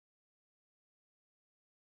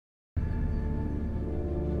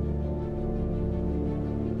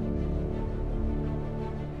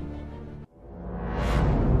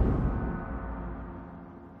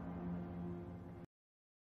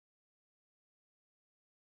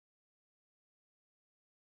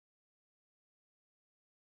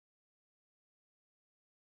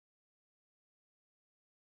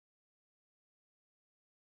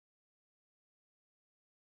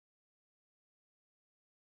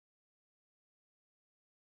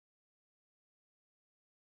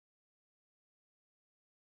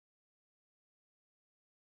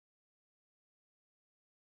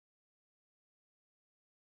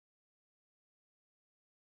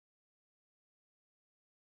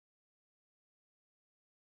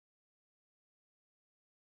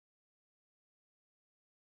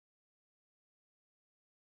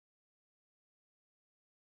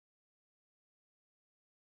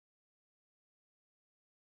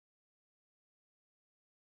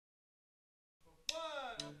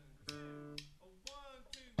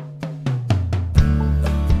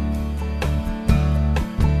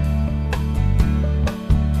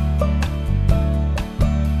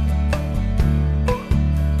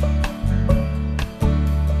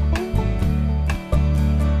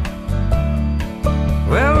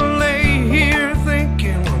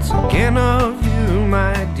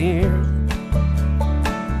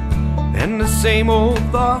same old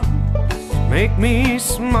thoughts make me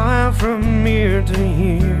smile from ear to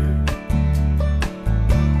ear.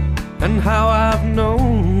 And how I've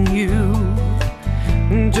known you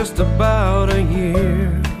just about a year.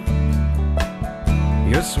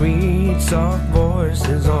 Your sweet, soft voice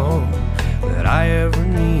is all that I ever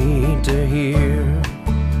need to hear,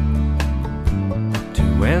 to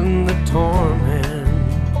end the torment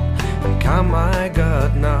and calm my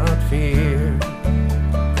gut, not fear.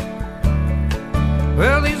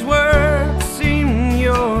 Well, these words seem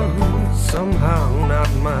yours, somehow not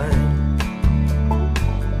mine,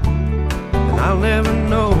 and I'll never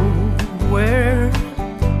know where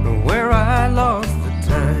I lost the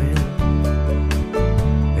time.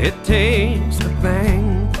 It takes to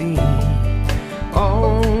thank thee,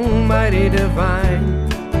 Almighty Divine,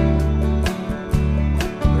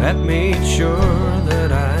 that made sure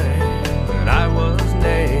that I was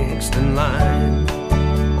next in line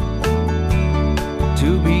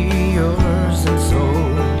to be yours, and so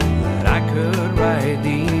that I could write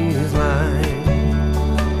these lines.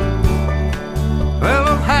 Well,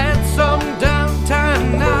 I've had some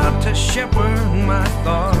downtime now to shepherd my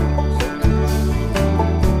thoughts,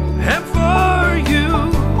 and for you,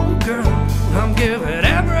 girl, I'm giving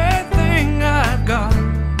everything I've got.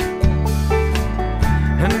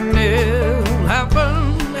 And it'll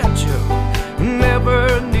happen that you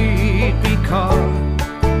never need be caught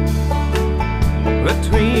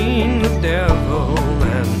between the devil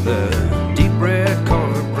and the deep red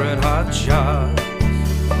corporate hot shots,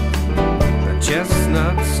 the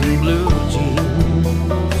chestnuts and blue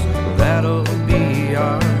jeans, that'll be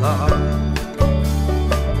our lot.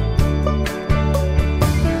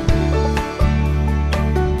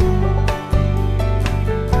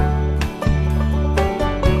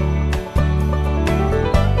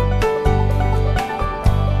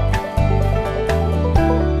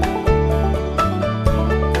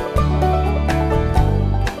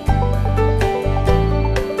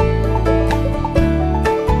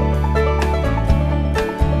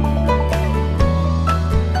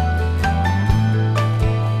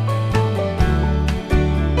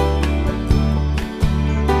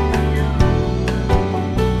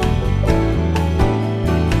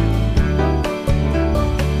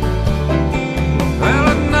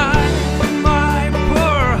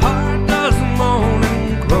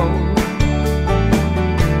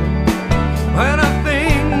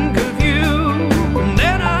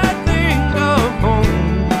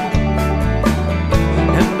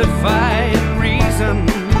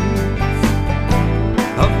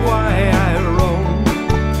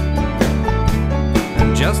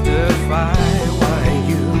 Justify